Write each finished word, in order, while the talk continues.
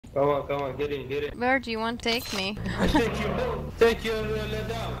Come on, get in, get in. Where do you want to take me? Take your home. Take your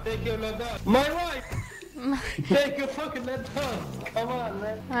down. Take your down. My wife! Take your fucking down. Come on,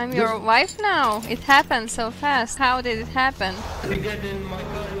 man. I'm your wife now. It happened so fast. How did it happen? You get in my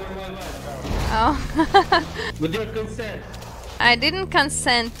car, you're my wife Oh. now. With your consent. I didn't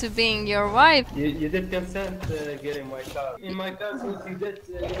consent to being your wife. You did consent getting my car. In my car, since you did,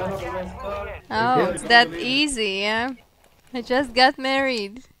 you have a nice car. Oh, it's that easy, yeah? I just got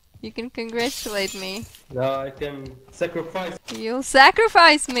married. You can congratulate me. No, I can sacrifice. You'll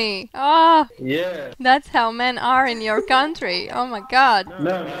sacrifice me! Oh, Yeah. that's how men are in your country. Oh my god.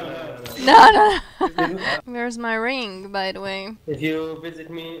 No. No. Where's my ring, by the way? If you visit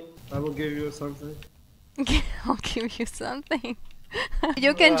me, I will give you something. I'll give you something.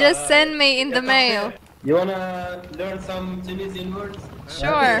 You can just send me in the mail. You wanna learn some Tunisian words?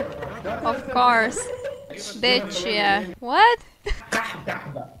 Sure. Of course. Bitch, yeah. What?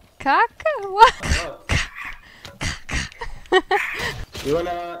 Kaka? What? You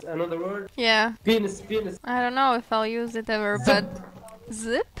wanna another word? Yeah. Penis. I don't know if I'll use it ever, but...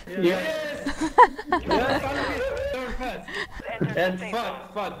 Zip? Yes! Learn fast. And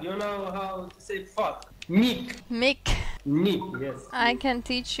fuck. You know how to say fuck? Meek, yes. I can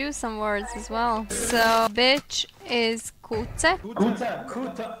teach you some words as well. So, bitch is kuce.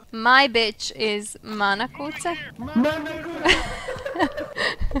 Kuta. My bitch is mana kuce.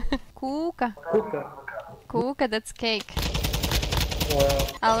 Kuka. Kuka, that's cake.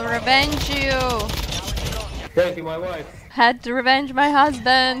 I'll revenge you. Thank you, my wife. Had to revenge my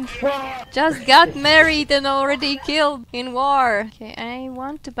husband. Just got married and already killed in war. Okay, I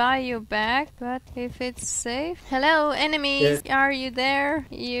want to buy you back, but if it's safe. Hello, enemies. Yes. Are you there?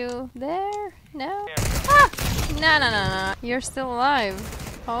 You there? No? Ah! No. You're still alive.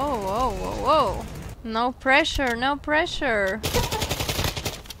 Oh, whoa. No pressure.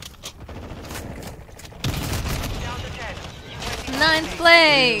 Ninth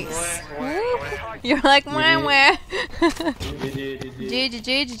place! Woo. You're like, wah.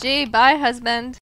 GG, bye husband.